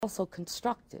also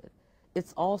constructed.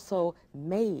 It's also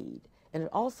made, and it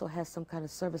also has some kind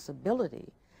of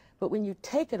serviceability. But when you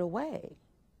take it away,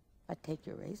 I take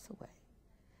your race away.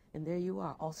 And there you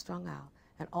are, all strung out,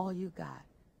 and all you got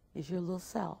is your little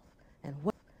self. And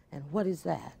what is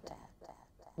that?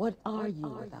 What are you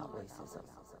without racism?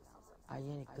 Are you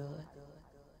any good?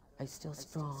 Are you still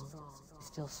strong? You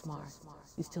still smart?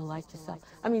 You still like yourself?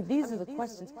 I mean, these are the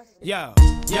questions. Yo.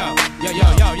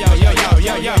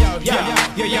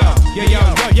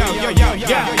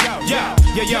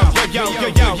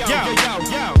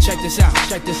 Check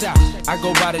this out. I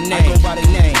go by the name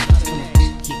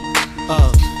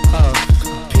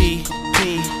P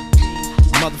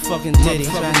motherfucking Diddy.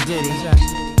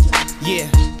 Yeah,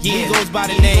 he goes by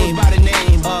the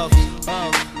name of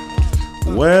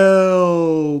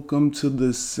Welcome to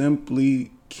the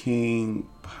Simply King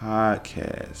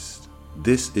podcast.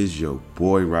 This is your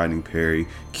boy Rodney Perry,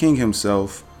 King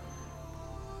himself.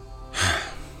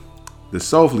 The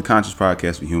Soulfully Conscious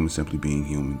podcast for humans simply being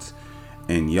humans.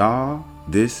 And y'all,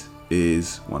 this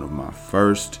is one of my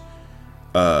first,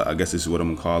 I guess this is what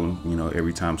I'm gonna call them. You know,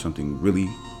 every time something really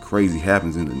crazy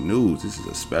happens in the news, this is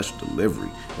a special delivery.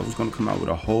 I was gonna come out with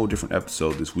a whole different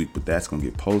episode this week, but that's gonna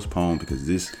get postponed because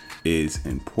this is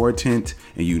important.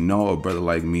 And you know, a brother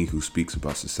like me who speaks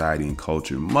about society and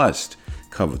culture must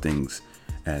cover things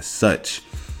as such.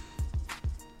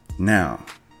 Now,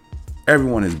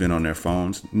 everyone has been on their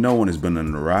phones. No one has been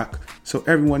under a rock. So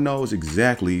everyone knows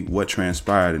exactly what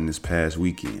transpired in this past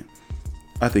weekend.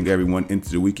 I think everyone into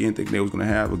the weekend think they was going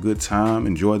to have a good time,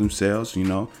 enjoy themselves, you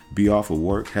know, be off of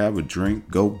work, have a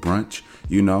drink, go brunch,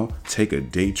 you know, take a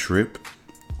day trip,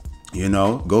 you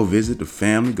know, go visit the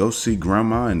family, go see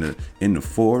grandma in the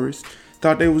forest.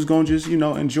 Thought they was going to just, you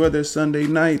know, enjoy their Sunday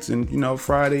nights and, you know,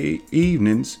 Friday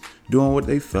evenings doing what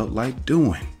they felt like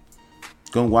doing.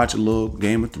 Gonna watch a little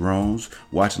Game of Thrones,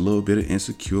 watch a little bit of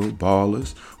Insecure,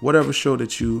 Ballers, whatever show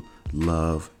that you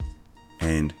love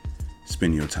and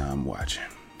spend your time watching.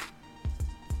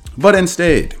 But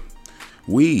instead,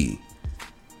 we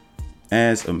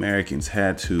as Americans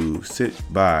had to sit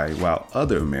by while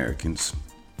other Americans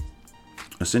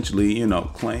essentially, you know,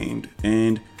 claimed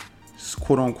and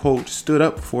quote unquote stood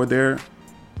up for their,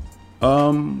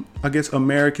 I guess,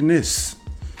 Americanness.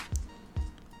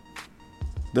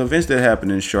 The events that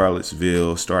happened in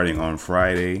Charlottesville starting on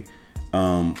Friday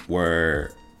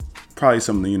were probably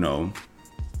some of the,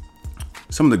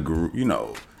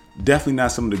 definitely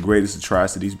not some of the greatest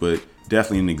atrocities, but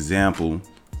definitely an example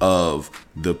of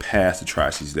the past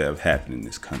atrocities that have happened in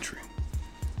this country.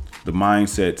 The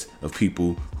mindsets of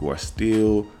people who are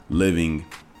still living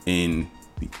in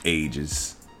the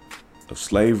ages of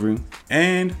slavery,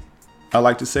 and I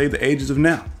like to say the ages of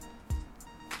now.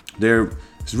 There's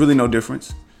really no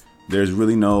difference. There's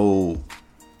literally no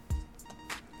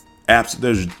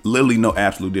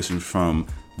absolute difference from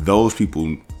those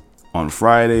people on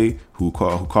Friday who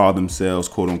call themselves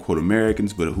quote unquote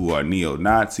Americans, but who are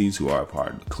neo-Nazis, who are a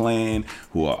part of the Klan,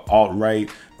 who are alt-right,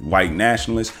 white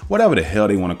nationalists, whatever the hell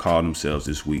they want to call themselves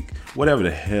this week, whatever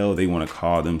the hell they want to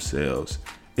call themselves,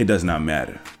 it does not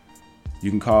matter. You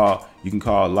can call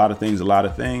a lot of things,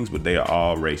 but they are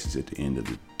all racist at the end of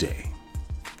the day.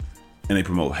 And they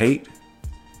promote hate,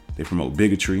 they promote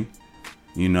bigotry,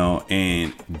 you know,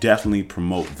 and definitely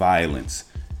promote violence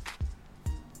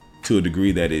to a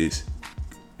degree that is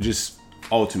just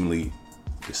ultimately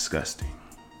disgusting.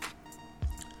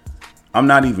 I'm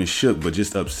not even shook, but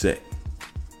just upset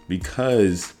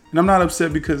because, and I'm not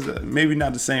upset because maybe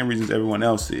not the same reasons everyone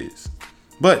else is,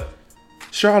 but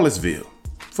Charlottesville.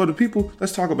 For the people,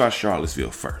 let's talk about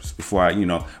Charlottesville first before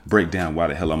I, break down why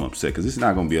the hell I'm upset. Because this is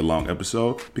not going to be a long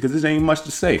episode because this ain't much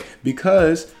to say.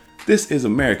 Because this is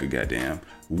America, goddamn.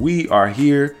 We are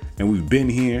here and we've been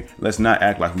here. Let's not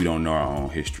act like we don't know our own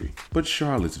history. But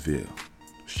Charlottesville,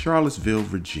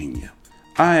 Virginia.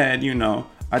 I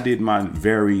did my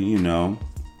very,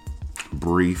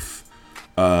 brief,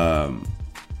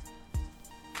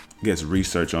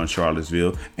 research on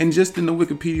Charlottesville, and just in the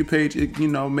Wikipedia page, it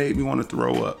made me want to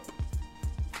throw up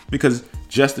because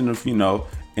just in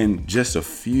just a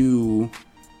few,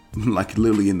 like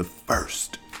literally in the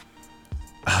first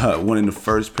one in the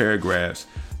first paragraphs,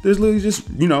 there's literally just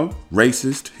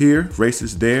racist here,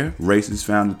 racist there, racist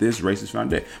found at this, racist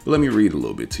found that. But let me read a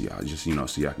little bit to y'all, just so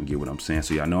y'all can get what I'm saying,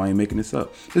 so y'all know I ain't making this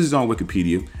up. This is on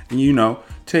Wikipedia, and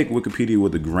take Wikipedia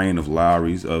with a grain of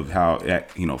Lowry's of how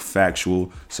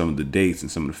factual some of the dates and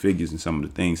some of the figures and some of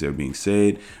the things that are being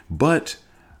said, but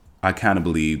I kind of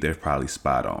believe they're probably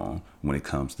spot on when it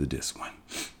comes to this one.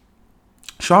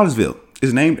 Charlottesville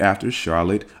is named after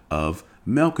Charlotte of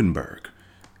Mecklenburg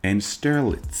and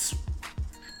Sterlitz.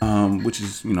 which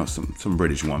is, you know, some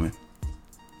British woman,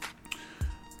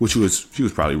 which she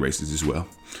was probably racist as well.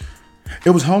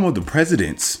 It was home of the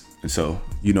presidents, and so,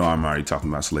 you know, I'm already talking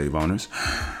about slave owners,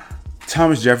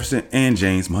 Thomas Jefferson and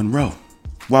James Monroe.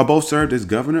 While both served as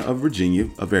governor of Virginia,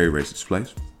 a very racist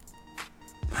place,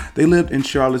 they lived in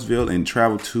Charlottesville and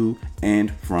traveled to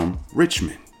and from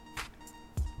Richmond.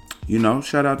 You know,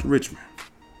 shout out to Richmond.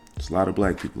 There's a lot of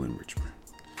black people in Richmond.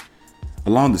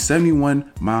 Along the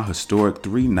 71-mile historic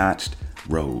 3-notched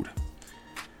road.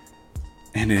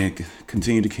 And then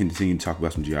continue to talk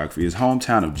about some geography. His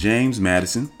hometown of James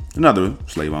Madison, another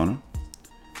slave owner,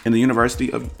 and the University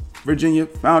of Virginia,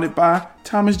 founded by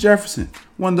Thomas Jefferson,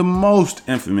 one of the most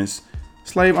infamous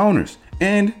slave owners,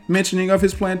 and mentioning of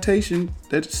his plantation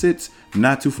that sits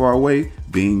not too far away,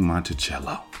 being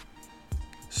Monticello.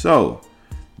 So,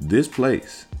 this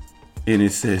place, and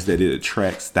it says that it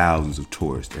attracts thousands of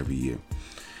tourists every year.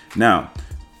 Now,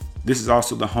 this is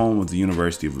also the home of the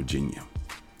University of Virginia.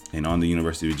 And on the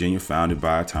University of Virginia, founded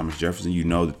by Thomas Jefferson, you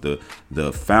know that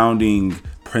the founding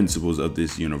principles of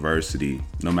this university,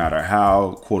 no matter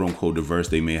how quote unquote diverse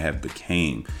they may have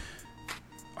became,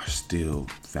 are still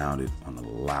founded on a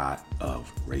lot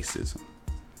of racism,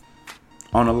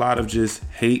 on a lot of just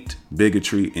hate,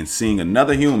 bigotry, and seeing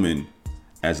another human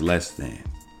as less than.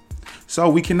 So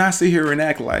we cannot sit here and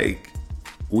act like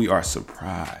we are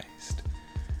surprised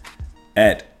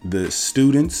at the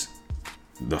students,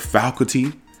 the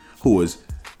faculty, who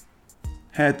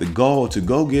had the goal to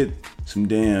go get some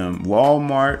damn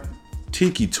Walmart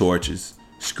tiki torches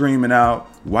screaming out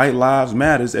White Lives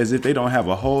Matters as if they don't have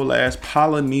a whole ass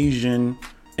Polynesian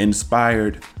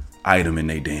inspired item in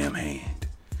their damn hand.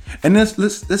 And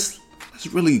let's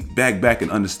really back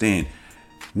and understand,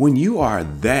 when you are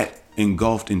that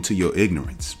engulfed into your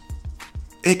ignorance,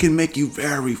 it can make you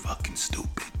very fucking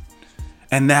stupid.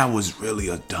 And that was really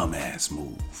a dumbass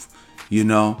move. You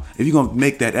know, if you're going to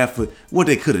make that effort, what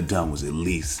they could have done was at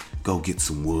least go get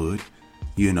some wood,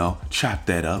 you know, chop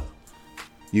that up,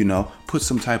 you know, put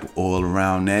some type of oil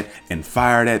around that and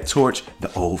fire that torch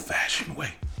the old fashioned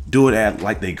way. Do it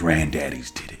like they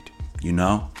granddaddies did it, you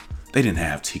know. They didn't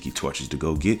have tiki torches to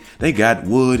go get. They got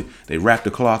wood, they wrapped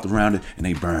a cloth around it, and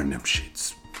they burned them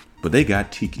shits. But they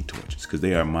got tiki torches because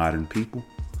they are modern people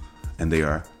and they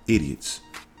are idiots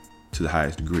to the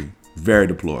highest degree. Very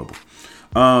deplorable.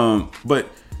 But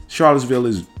Charlottesville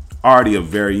is already a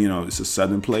very, you know, it's a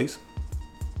southern place.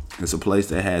 It's a place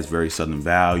that has very southern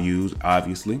values,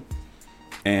 obviously,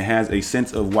 and has a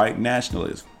sense of white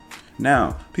nationalism.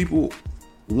 Now, people,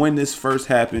 when this first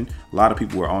happened, a lot of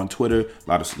people were on Twitter, a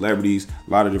lot of celebrities, a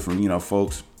lot of different, you know,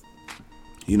 folks.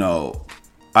 You know,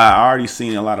 I already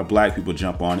seen a lot of black people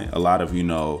jump on it. A lot of, you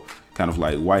know, kind of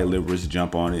like white liberals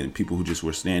jump on it, and people who just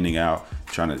were standing out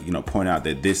trying to, you know, point out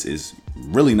that this is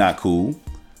really not cool.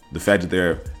 The fact that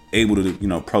they're able to, you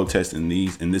know, protest in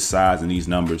this size and these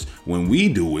numbers. When we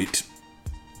do it,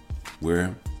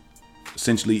 we're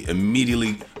essentially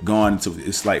immediately gone to,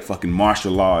 it's like fucking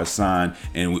martial law is signed,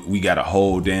 and we got a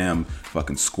whole damn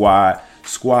fucking squad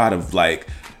of like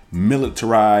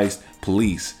militarized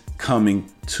police coming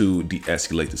to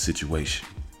de-escalate the situation,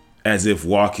 as if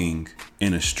walking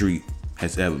in a street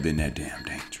has ever been that damn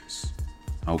dangerous.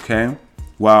 Okay?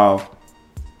 While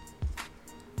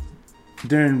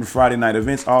during the Friday night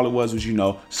events, all it was, you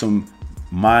know, some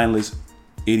mindless,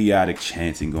 idiotic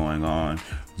chanting going on.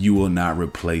 You will not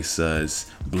replace us,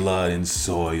 blood and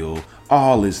soil,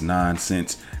 all this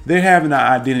nonsense. They're having an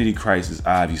identity crisis,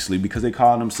 obviously, because they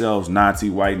call themselves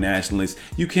Nazi white nationalists.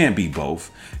 You can't be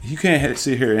both. You can't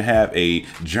sit here and have a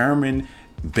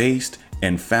German-based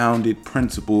and founded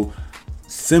principle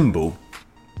symbol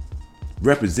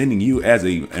representing you as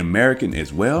an American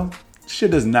as well.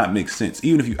 Shit does not make sense.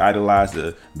 Even if you idolize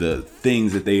the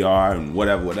things that they are and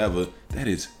whatever, that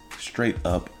is straight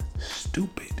up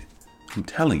stupid. I'm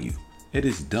telling you, it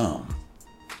is dumb.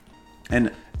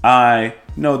 And I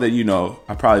know that, you know,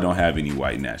 I probably don't have any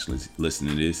white nationalists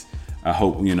listening to this. I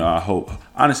hope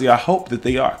that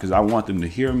they are, because I want them to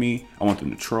hear me. I want them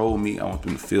to troll me. I want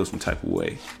them to feel some type of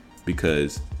way,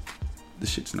 because this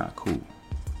shit's not cool.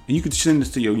 And you can send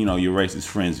this to your racist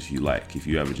friends if you like, if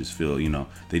you ever just feel, you know,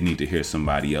 they need to hear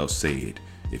somebody else say it,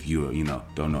 if you, you know,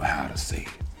 don't know how to say it.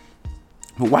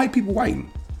 But white people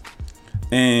whiting.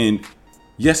 And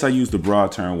yes, I use the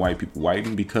broad term white people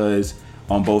whiting because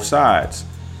on both sides,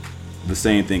 the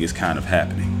same thing is kind of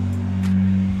happening.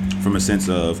 From a sense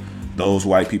of those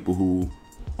white people who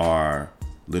are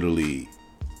literally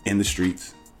in the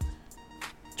streets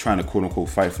trying to quote unquote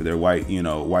fight for their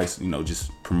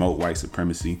just promote white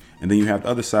supremacy. And then you have the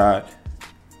other side,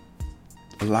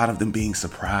 a lot of them being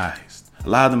surprised. A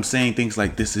lot of them saying things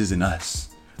like, this isn't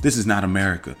us. This is not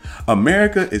America.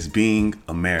 America is being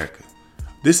America.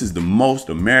 This is the most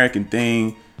American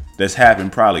thing that's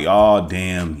happened probably all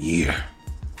damn year.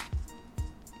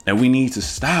 And we need to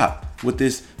stop with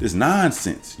this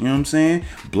nonsense. You know what I'm saying?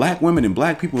 Black women and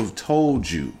black people have told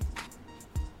you.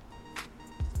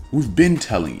 We've been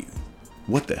telling you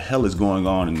what the hell is going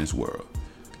on in this world.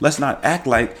 Let's not act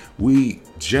like we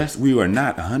are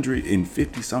not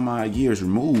 150 some odd years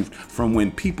removed from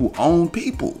when people own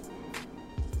people.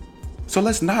 So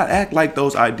let's not act like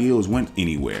those ideals went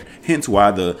anywhere. Hence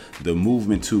why the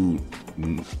movement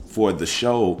for the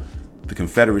show, the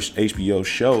Confederate HBO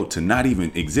show, to not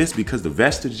even exist, because the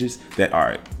vestiges that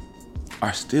are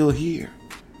still here.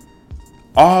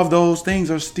 All of those things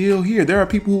are still here. There are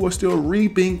people who are still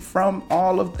reaping from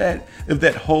all of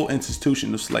that whole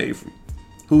institution of slavery,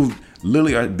 who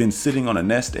literally have been sitting on a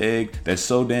nest egg that's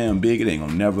so damn big it ain't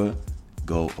gonna never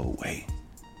go away.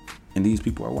 And these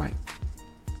people are white.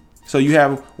 So you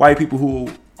have white people who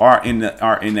are in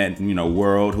that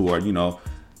world, who are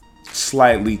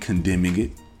slightly condemning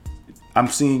it. I'm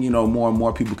seeing more and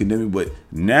more people condemning it, but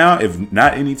now, if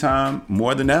not anytime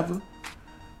more than ever,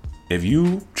 if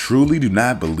you truly do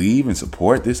not believe and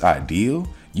support this ideal,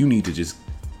 you need to just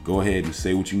go ahead and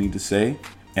say what you need to say,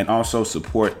 and also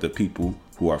support the people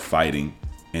who are fighting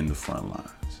in the front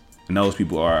lines. And those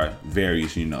people are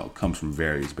various, comes from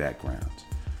various backgrounds.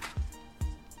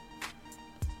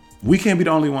 We can't be the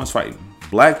only ones fighting.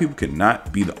 Black people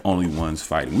cannot be the only ones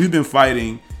fighting. We've been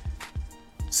fighting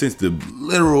since the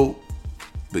literal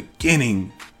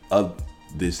beginning of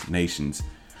this nation's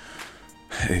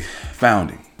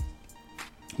founding.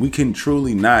 We can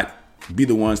truly not be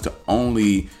the ones to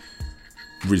only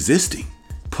resisting,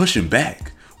 pushing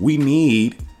back. We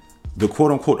need the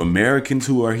quote unquote Americans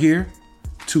who are here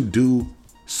to do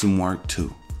some work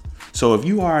too. So if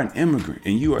you are an immigrant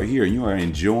and you are here and you are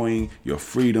enjoying your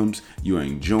freedoms, you are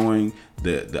enjoying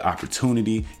the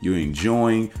opportunity, you're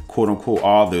enjoying quote unquote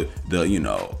all the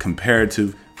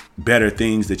comparative better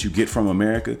things that you get from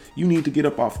America, you need to get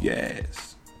up off your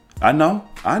ass. I know.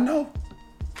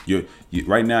 You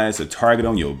right now it's a target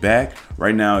on your back.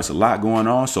 Right now it's a lot going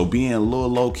on. So being a little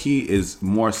low key is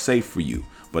more safe for you.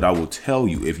 But I will tell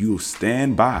you, if you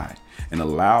stand by and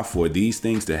allow for these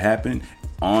things to happen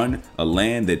on a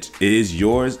land that is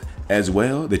yours as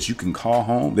well, that you can call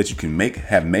home, that you can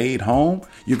have made home,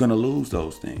 you're going to lose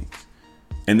those things.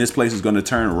 And this place is going to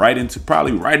turn right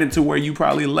into where you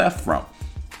probably left from.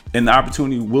 And the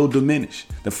opportunity will diminish.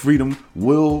 The freedom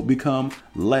will become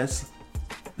less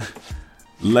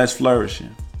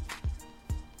flourishing.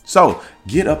 So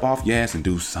get up off your ass and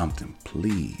do something,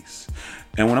 please.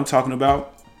 And when I'm talking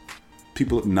about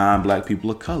people, non-black people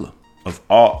of color, of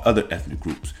all other ethnic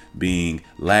groups, being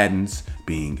Latins,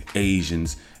 being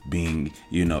Asians, being,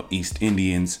 East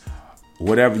Indians,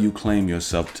 whatever you claim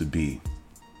yourself to be,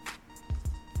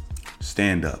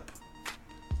 stand up.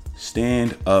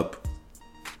 Stand up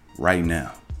right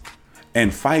now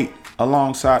and fight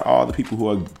alongside all the people who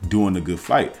are doing the good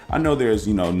fight. I know there's,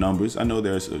 numbers. I know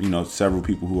there's, several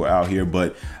people who are out here,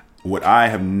 but what I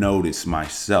have noticed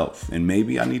myself, and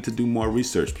maybe I need to do more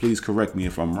research, please correct me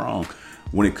if I'm wrong,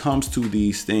 when it comes to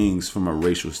these things from a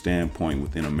racial standpoint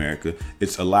within America,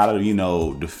 it's a lot of,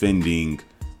 defending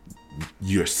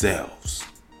yourselves,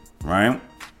 right?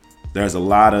 There's a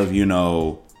lot of,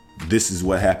 this is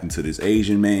what happened to this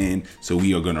Asian man, so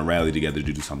we are going to rally together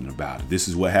to do something about it. This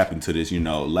is what happened to this,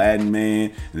 Latin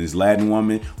man and this Latin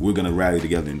woman. We're going to rally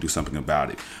together and do something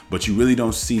about it. But you really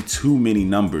don't see too many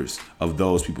numbers of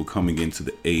those people coming into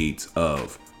the aids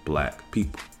of black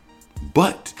people.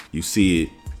 But you see it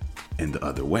in the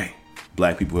other way.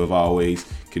 Black people have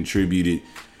always contributed.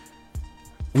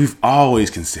 We've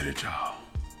always considered y'all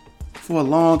for a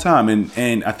long time,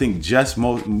 and I think just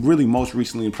most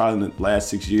recently, probably in the last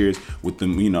 6 years, with the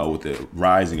with the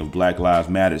rising of Black Lives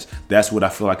Matters, that's what I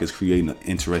feel like is creating an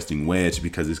interesting wedge,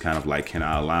 because it's kind of like, can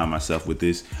I align myself with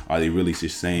this? Are they really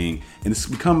just saying? And it's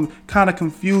become kind of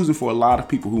confusing for a lot of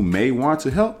people who may want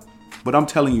to help, but I'm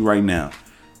telling you right now,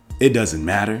 it doesn't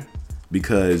matter,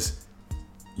 because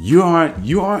you aren't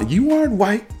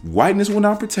white. Whiteness will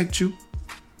not protect you.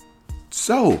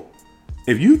 So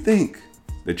if you think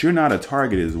that you're not a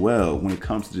target as well when it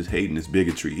comes to just hating this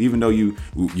bigotry, even though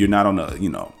you're not on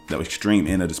the extreme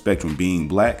end of the spectrum being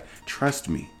black, trust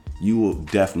me, you will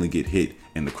definitely get hit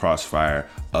in the crossfire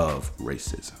of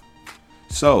racism.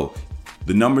 So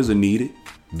the numbers are needed.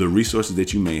 The resources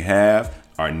that you may have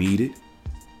are needed.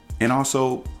 And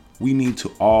also, we need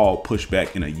to all push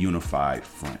back in a unified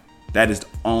front. That is the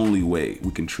only way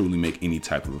we can truly make any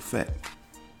type of effect.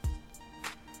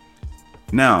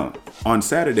 Now, on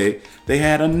Saturday, they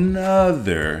had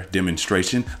another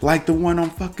demonstration like the one on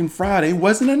fucking Friday. It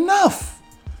wasn't enough.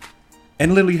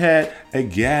 And literally had a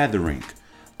gathering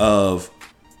of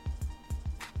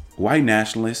white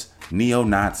nationalists,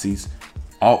 neo-Nazis,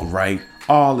 alt-right,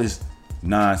 all this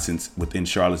nonsense within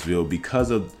Charlottesville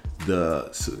because of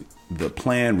the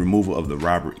planned removal of the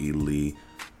Robert E. Lee,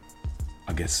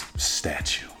 I guess,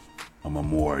 statue, a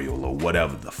memorial, or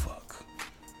whatever the fuck.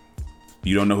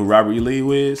 You don't know who Robert E.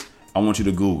 Lee is? I want you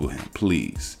to Google him,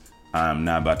 please. I'm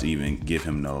not about to even give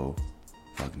him no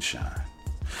fucking shine.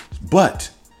 But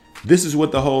this is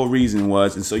what the whole reason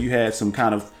was. And so you had some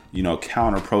kind of,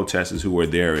 counter protesters who were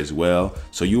there as well.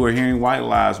 So you were hearing White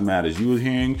Lives Matter. You were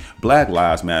hearing Black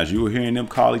Lives Matter. You were hearing them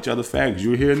call each other faggots. You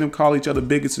were hearing them call each other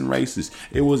bigots and racists.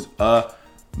 It was a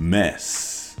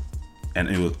mess. And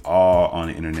it was all on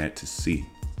the internet to see.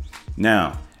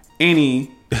 Now,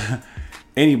 anybody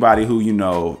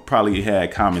who, probably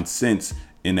had common sense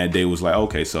in that day was like,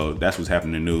 okay, so that's what's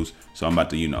happening in the news. So I'm about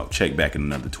to, check back in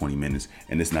another 20 minutes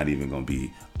and it's not even going to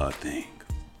be a thing.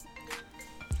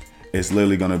 It's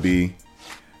literally going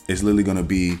to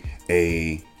be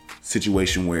a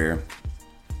situation where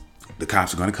the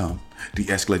cops are going to come,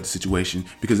 de-escalate the situation,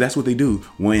 because that's what they do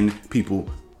when people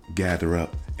gather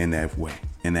up in that way,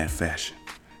 in that fashion.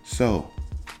 So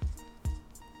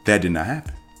that did not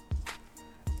happen.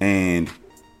 And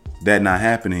that not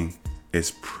happening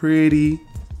is pretty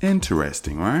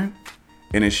interesting, right?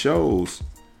 And it shows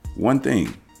one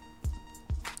thing.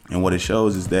 And what it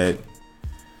shows is that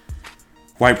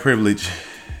white privilege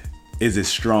is as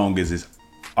strong as it's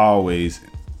always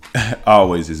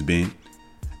has been.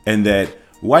 And that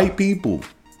white people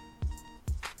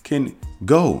can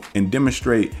go and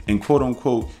demonstrate and quote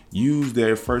unquote use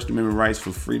their First Amendment rights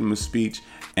for freedom of speech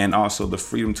and also the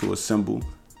freedom to assemble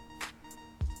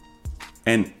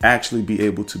and actually be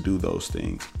able to do those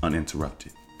things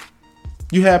uninterrupted.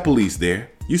 You have police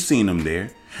there. You've seen them there.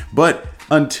 But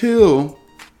until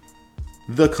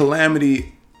the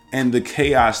calamity and the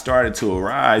chaos started to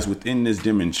arise within this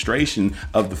demonstration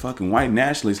of the fucking white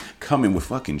nationalists coming with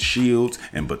fucking shields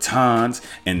and batons,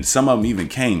 and some of them even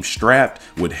came strapped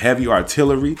with heavy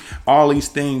artillery, all these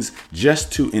things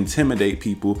just to intimidate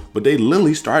people, but they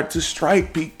literally started to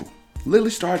strike people.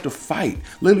 Literally started to fight.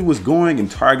 Literally was going and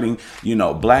targeting,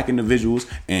 black individuals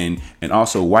and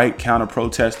also white counter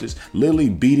protesters, literally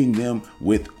beating them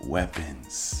with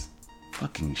weapons.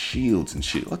 Fucking shields and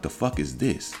shit. What the fuck is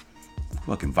this?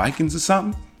 Fucking Vikings or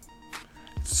something?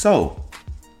 So,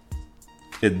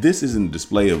 if this isn't a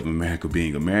display of America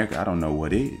being America, I don't know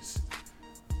what is.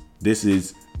 This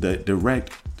is the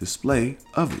direct display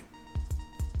of it.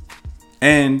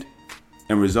 And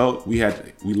in result, we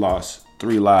lost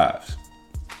 3 lives.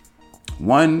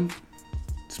 One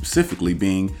specifically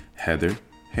being Heather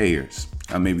Hayers.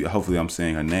 Hopefully I'm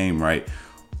saying her name right.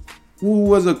 It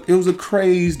was a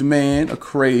crazed man, a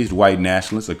crazed white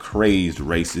nationalist, a crazed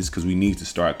racist, because we need to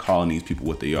start calling these people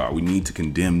what they are. We need to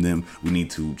condemn them. We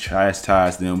need to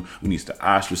chastise them. We need to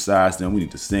ostracize them. We need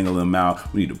to single them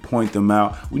out. We need to point them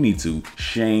out. We need to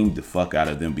shame the fuck out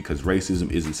of them, because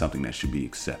racism isn't something that should be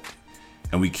accepted.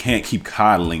 And we can't keep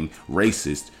coddling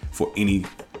racists for any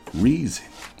reason.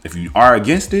 If you are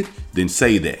against it, then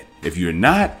say that. If you're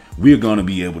not, we're going to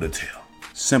be able to tell.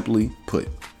 Simply put.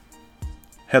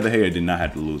 Heather Heyer did not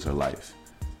have to lose her life.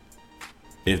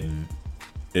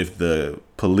 If the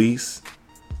police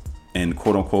and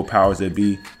quote unquote powers that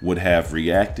be would have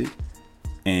reacted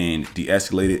and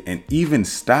de-escalated and even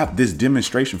stopped this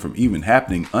demonstration from even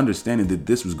happening, understanding that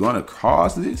this was going to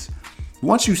cause this.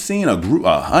 Once you've seen a group,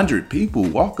 100 people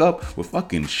walk up with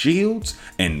fucking shields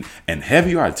and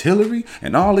heavy artillery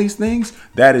and all these things,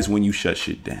 that is when you shut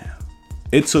shit down.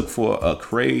 It took for a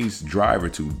crazed driver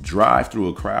to drive through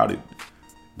a crowded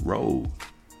road,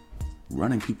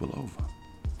 running people over,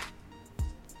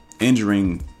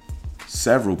 injuring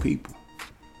several people,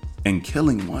 and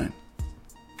killing one,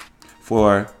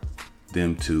 for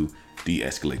them to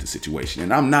de-escalate the situation.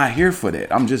 And I'm not here for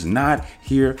that. I'm just not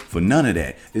here for none of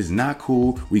that. It's not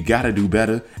cool. We gotta do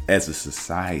better as a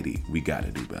society. We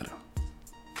gotta do better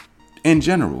in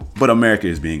general. But America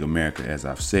is being America, as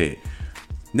I've said.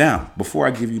 Now, before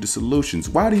I give you the solutions,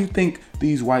 why do you think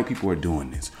these white people are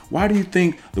doing this? Why do you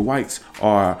think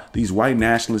these white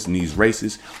nationalists and these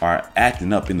racists are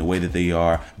acting up in the way that they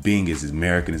are, being as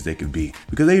American as they could be?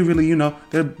 Because they really,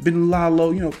 they've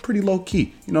been pretty low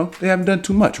key. They haven't done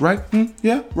too much, right?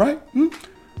 Yeah, right?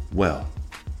 Well,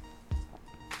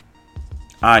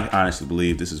 I honestly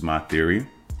believe, this is my theory,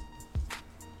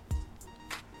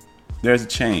 there's a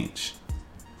change.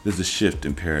 There's a shift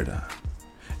in paradigm.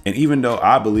 And even though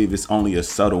I believe it's only a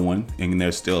subtle one and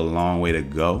there's still a long way to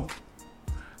go,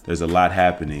 there's a lot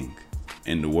happening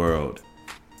in the world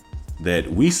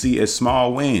that we see as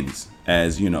small wins,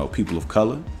 as, people of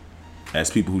color,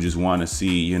 as people who just want to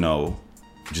see,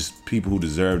 just people who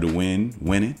deserve to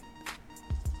winning.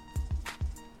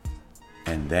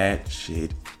 And that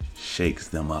shit shakes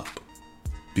them up.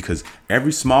 Because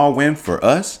every small win for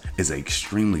us is an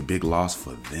extremely big loss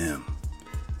for them.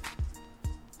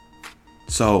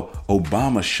 So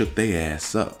Obama shook their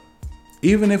ass up.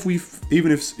 Even if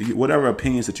whatever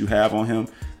opinions that you have on him,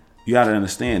 you gotta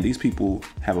understand these people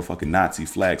have a fucking Nazi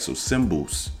flag. So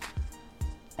symbols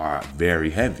are very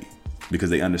heavy because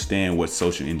they understand what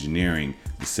social engineering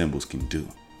the symbols can do,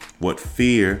 what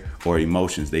fear or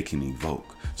emotions they can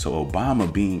evoke. So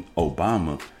Obama being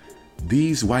Obama,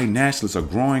 these white nationalists are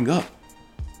growing up.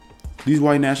 These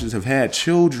white nationalists have had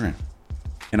children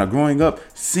and are growing up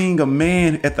seeing a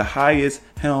man at the highest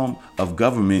helm of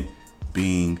government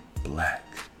being black.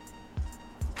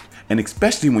 And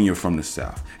especially when you're from the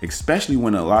South, especially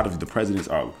when a lot of the presidents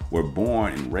were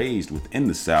born and raised within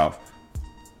the South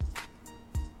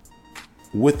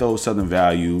with those Southern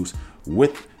values,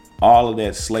 with all of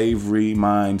that slavery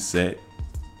mindset.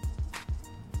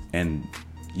 And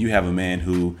you have a man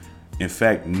who, in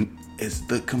fact, is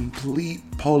the complete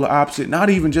polar opposite, not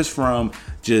even just from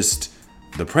just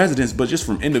the presidents, but just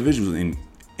from individuals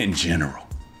in general.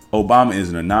 Obama is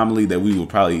an anomaly that we will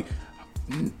probably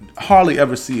hardly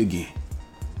ever see again.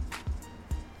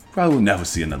 Probably will never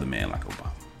see another man like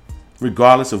Obama.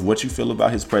 Regardless of what you feel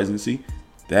about his presidency,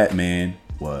 that man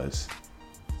was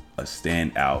a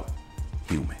standout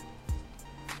human.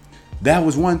 That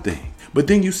was one thing. But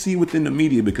then you see within the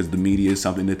media, because the media is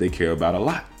something that they care about a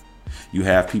lot. You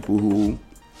have people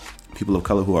of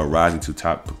color who are rising to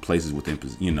top places within,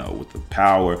 with the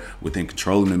power, within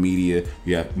controlling the media.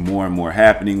 You have more and more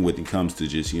happening when it comes to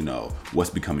just, what's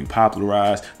becoming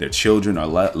popularized. Their children are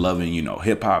loving,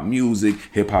 hip hop music.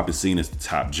 Hip hop is seen as the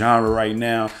top genre right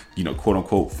now, quote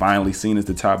unquote, finally seen as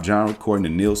the top genre according to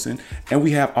Nielsen. And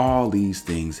we have all these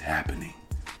things happening.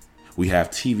 We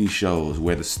have TV shows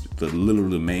where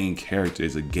the main character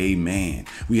is a gay man.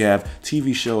 We have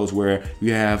TV shows where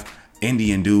you have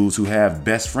Indian dudes who have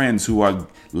best friends who are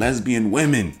lesbian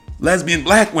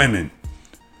black women.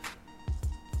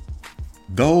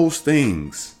 Those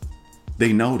things,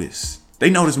 they notice. They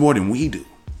notice more than we do.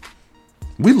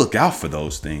 We look out for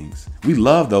those things. We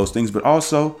love those things, but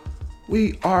also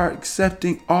we are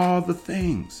accepting all the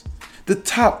things. The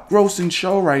top grossing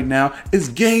show right now is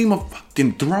Game of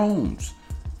fucking Thrones,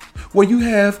 where you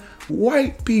have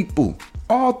white people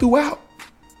all throughout.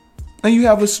 And you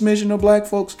have a smidgen of black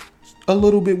folks a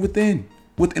little bit within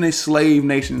a slave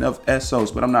nation of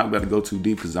Essos. But I'm not going to go too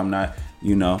deep because I'm not,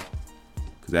 because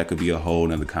that could be a whole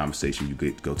nother conversation. You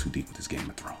could go too deep with this Game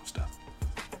of Thrones stuff.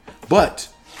 But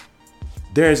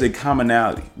there's a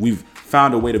commonality. We've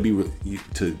found a way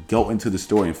to go into the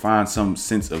story and find some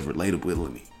sense of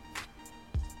relatability.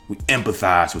 We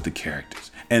empathize with the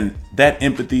characters. And that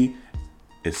empathy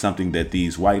is something that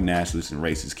these white nationalists and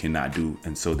racists cannot do.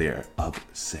 And so they're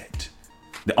upset.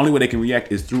 The only way they can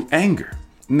react is through anger.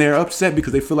 And they're upset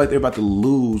because they feel like they're about to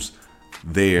lose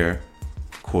their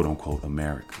quote unquote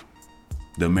America.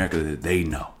 The America that they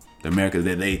know. The America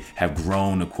that they have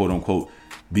grown to quote unquote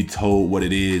be told what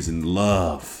it is and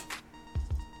love.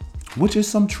 Which is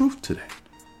some truth to that.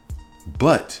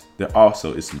 But there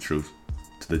also is some truth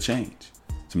to the change.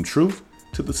 Some truth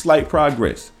to the slight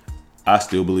progress. I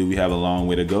still believe we have a long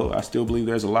way to go. I still believe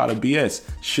there's a lot of BS.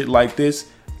 Shit like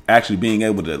this, actually being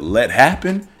able to let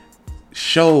happen,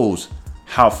 shows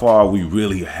how far we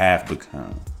really have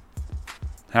become.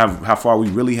 How far we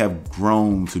really have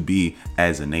grown to be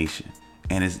as a nation.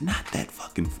 And it's not that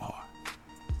fucking far.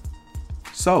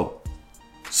 So,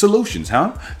 solutions,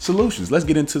 huh? Solutions. Let's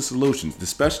get into solutions. The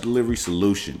special delivery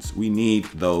solutions. We need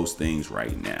those things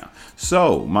right now.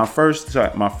 So, my first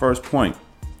point,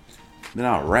 then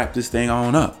I'll wrap this thing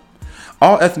on up.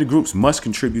 All ethnic groups must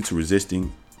contribute to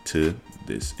resisting to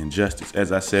this injustice.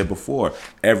 As I said before,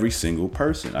 every single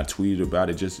person. I tweeted about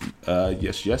it just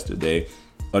yesterday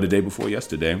or the day before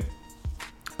yesterday.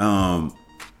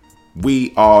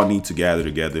 We all need to gather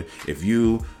together. If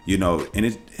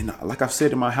and like I've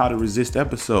said in my How to Resist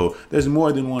episode, there's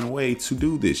more than one way to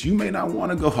do this. You may not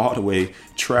want to go all the way,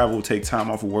 travel, take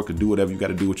time off of work, or do whatever you got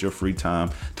to do with your free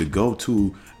time to go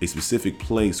to a specific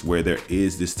place where there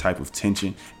is this type of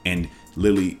tension and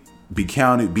literally be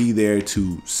counted, be there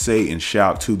to say and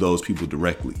shout to those people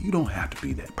directly. You don't have to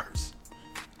be that person.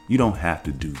 You don't have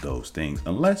to do those things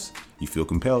unless you feel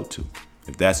compelled to.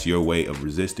 If that's your way of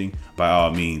resisting, by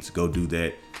all means, go do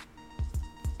that.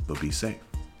 But be safe.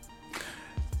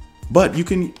 But you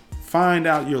can find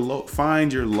a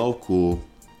local,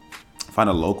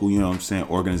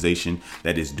 organization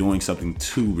that is doing something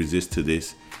to resist to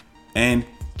this, and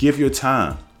give your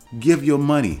time, give your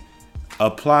money,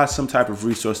 apply some type of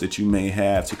resource that you may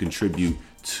have to contribute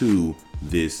to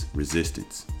this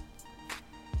resistance.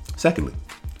 Secondly,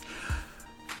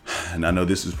 and I know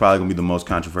this is probably going to be the most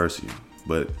controversial,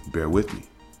 but bear with me.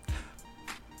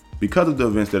 Because of the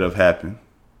events that have happened,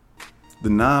 the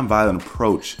nonviolent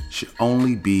approach should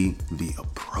only be the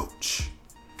approach.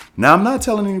 Now, I'm not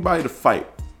telling anybody to fight.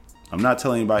 I'm not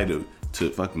telling anybody to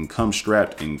fucking come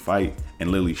strapped and fight and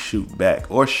literally shoot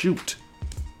back or shoot.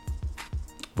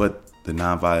 But the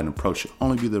nonviolent approach should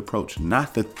only be the approach,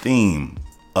 not the theme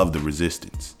of the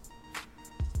resistance.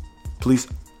 Police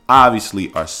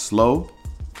obviously are slow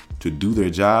to do their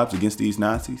jobs against these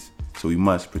Nazis, so we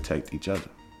must protect each other.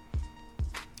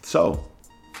 So,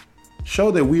 show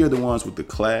that we are the ones with the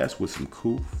class, with some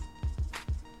coof,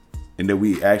 and that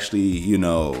we actually,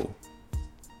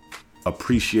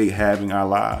 appreciate having our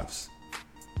lives.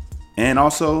 And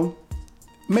also,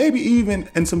 maybe even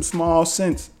in some small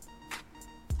sense,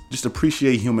 just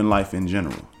appreciate human life in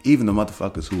general. Even the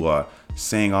motherfuckers who are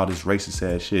saying all this racist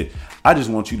ass shit. I just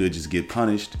want you to just get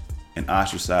punished and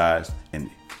ostracized and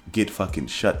get fucking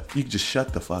shut. You can just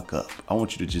shut the fuck up. I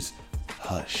want you to just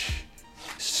hush.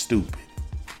 Stupid.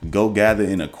 Go gather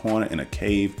in a corner in a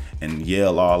cave and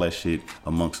yell all that shit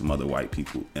amongst some other white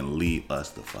people and leave us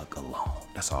the fuck alone.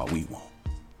 That's all we want.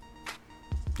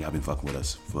 Y'all been fucking with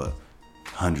us for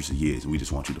hundreds of years, and we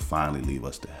just want you to finally leave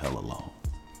us the hell alone.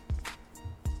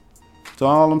 So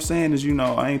all I'm saying is,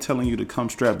 I ain't telling you to come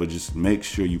strapped, but just make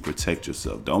sure you protect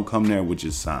yourself. Don't come there with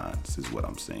your signs, is what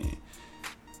I'm saying.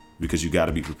 Because you got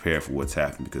to be prepared for what's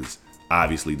happening, because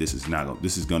obviously this is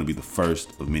going to be the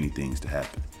first of many things to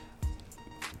happen.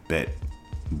 Bet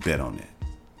on that.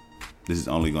 This is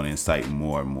only going to incite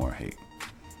more and more hate.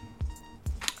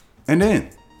 And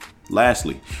then,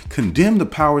 lastly, condemn the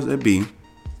powers that be,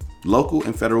 local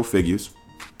and federal figures,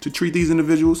 to treat these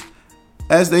individuals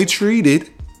as they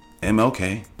treated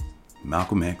MLK,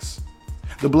 Malcolm X,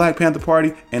 the Black Panther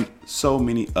Party, and so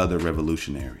many other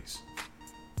revolutionaries.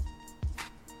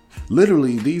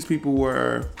 Literally, these people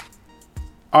are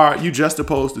you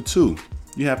juxtaposed the two.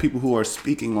 You have people who are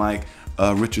speaking like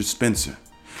Richard Spencer.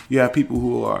 You have people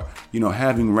who are,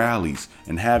 having rallies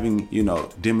and having,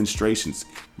 demonstrations,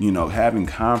 having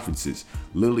conferences,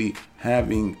 literally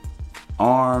having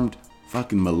armed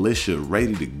fucking militia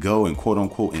ready to go and quote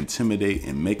unquote intimidate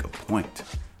and make a point.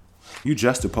 You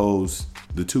juxtapose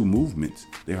the two movements,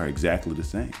 they are exactly the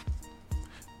same.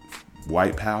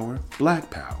 White power, black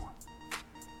power.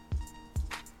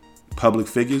 Public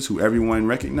figures who everyone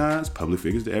recognize, public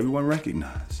figures that everyone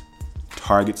recognize.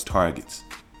 Targets.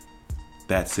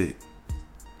 That's it.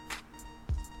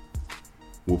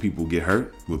 Will people get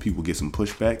hurt? Will people get some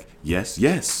pushback?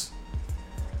 Yes.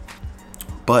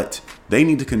 But they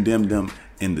need to condemn them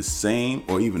in the same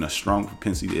or even a strong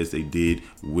propensity as they did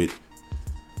with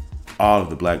all of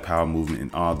the Black Power movement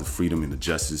and all the freedom and the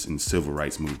justice and civil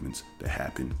rights movements that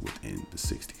happened within the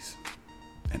 60s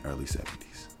and early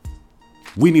 70s.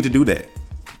 We need to do that.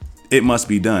 It must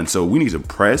be done. So we need to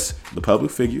press the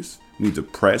public figures. We need to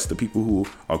press the people who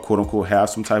are quote unquote have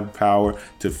some type of power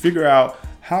to figure out,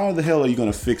 how the hell are you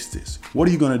going to fix this? What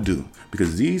are you going to do?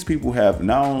 Because these people have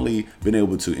not only been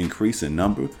able to increase in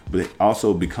number, but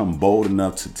also become bold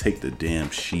enough to take the damn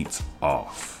sheets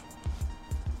off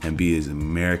and be as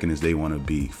American as they want to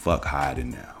be. Fuck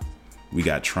hiding now. We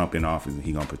got Trump in office and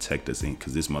he going to protect us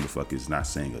because this motherfucker is not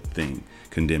saying a thing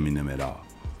condemning them at all.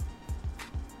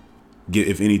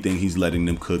 If anything, he's letting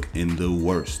them cook in the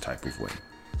worst type of way.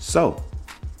 So,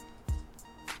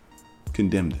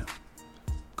 condemn them.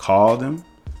 Call them,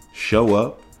 show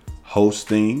up, host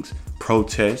things,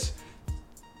 protest,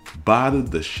 bother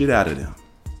the shit out of them.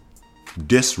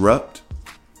 Disrupt,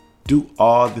 do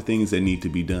all the things that need to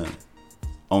be done.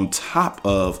 On top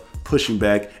of pushing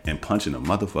back and punching a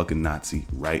motherfucking Nazi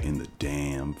right in the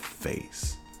damn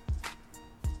face.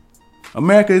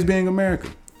 America is being America.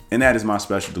 And that is my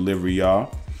special delivery,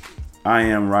 y'all. I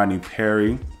am Rodney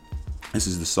Perry. This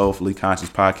is the Soulfully Conscious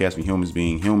Podcast for Humans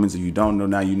Being Humans. If you don't know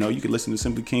now, you know. You can listen to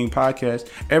Simply King Podcast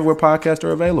everywhere podcasts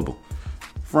are available.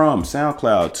 From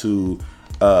SoundCloud to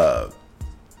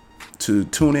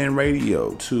TuneIn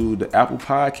Radio to the Apple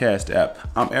Podcast app.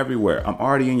 I'm everywhere. I'm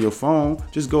already in your phone.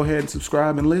 Just go ahead and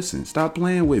subscribe and listen. Stop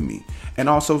playing with me. And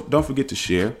also, don't forget to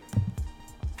share.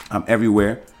 I'm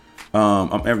everywhere.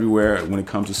 I'm everywhere when it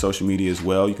comes to social media as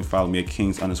well. You can follow me at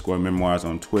Kings_Memoirs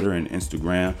on Twitter and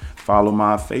Instagram. Follow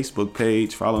my Facebook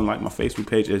page. Follow my Facebook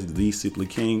page as The Simply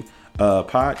King.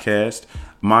 podcast.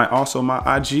 My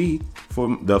IG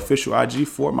for the official IG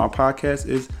for my podcast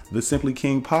is the Simply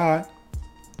King Pod.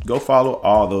 Go follow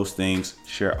all those things,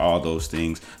 share all those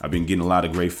things. I've been getting a lot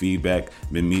of great feedback.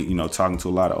 Been talking to a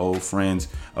lot of old friends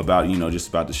about, just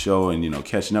about the show and,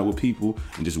 catching up with people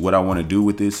and just what I want to do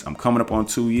with this. I'm coming up on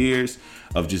 2 years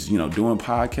of just, doing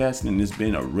podcasting, and it's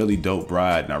been a really dope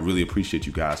ride. And I really appreciate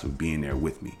you guys for being there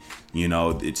with me.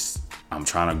 I'm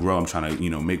trying to grow. I'm trying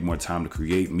to, make more time to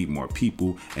create, meet more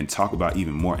people, and talk about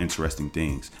even more interesting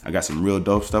things. I got some real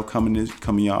dope stuff coming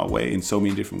y'all way in so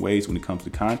many different ways when it comes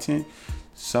to content.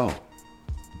 So,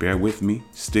 bear with me,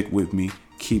 stick with me,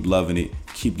 keep loving it,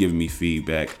 keep giving me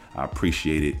feedback. I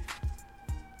appreciate it.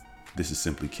 This is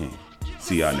Simply King.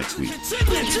 See y'all next week.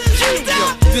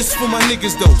 This for my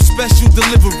niggas though, special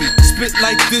delivery. Spit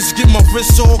like this, get my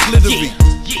wrists all glittery.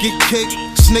 Get cake,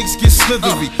 snakes get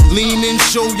slithery. Lean in,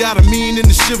 show y'all the mean and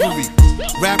the chivalry.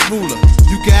 Rap ruler,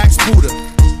 you can ask Buddha.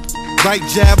 Right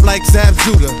jab like Zab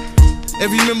Judah.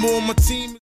 Every member on my team.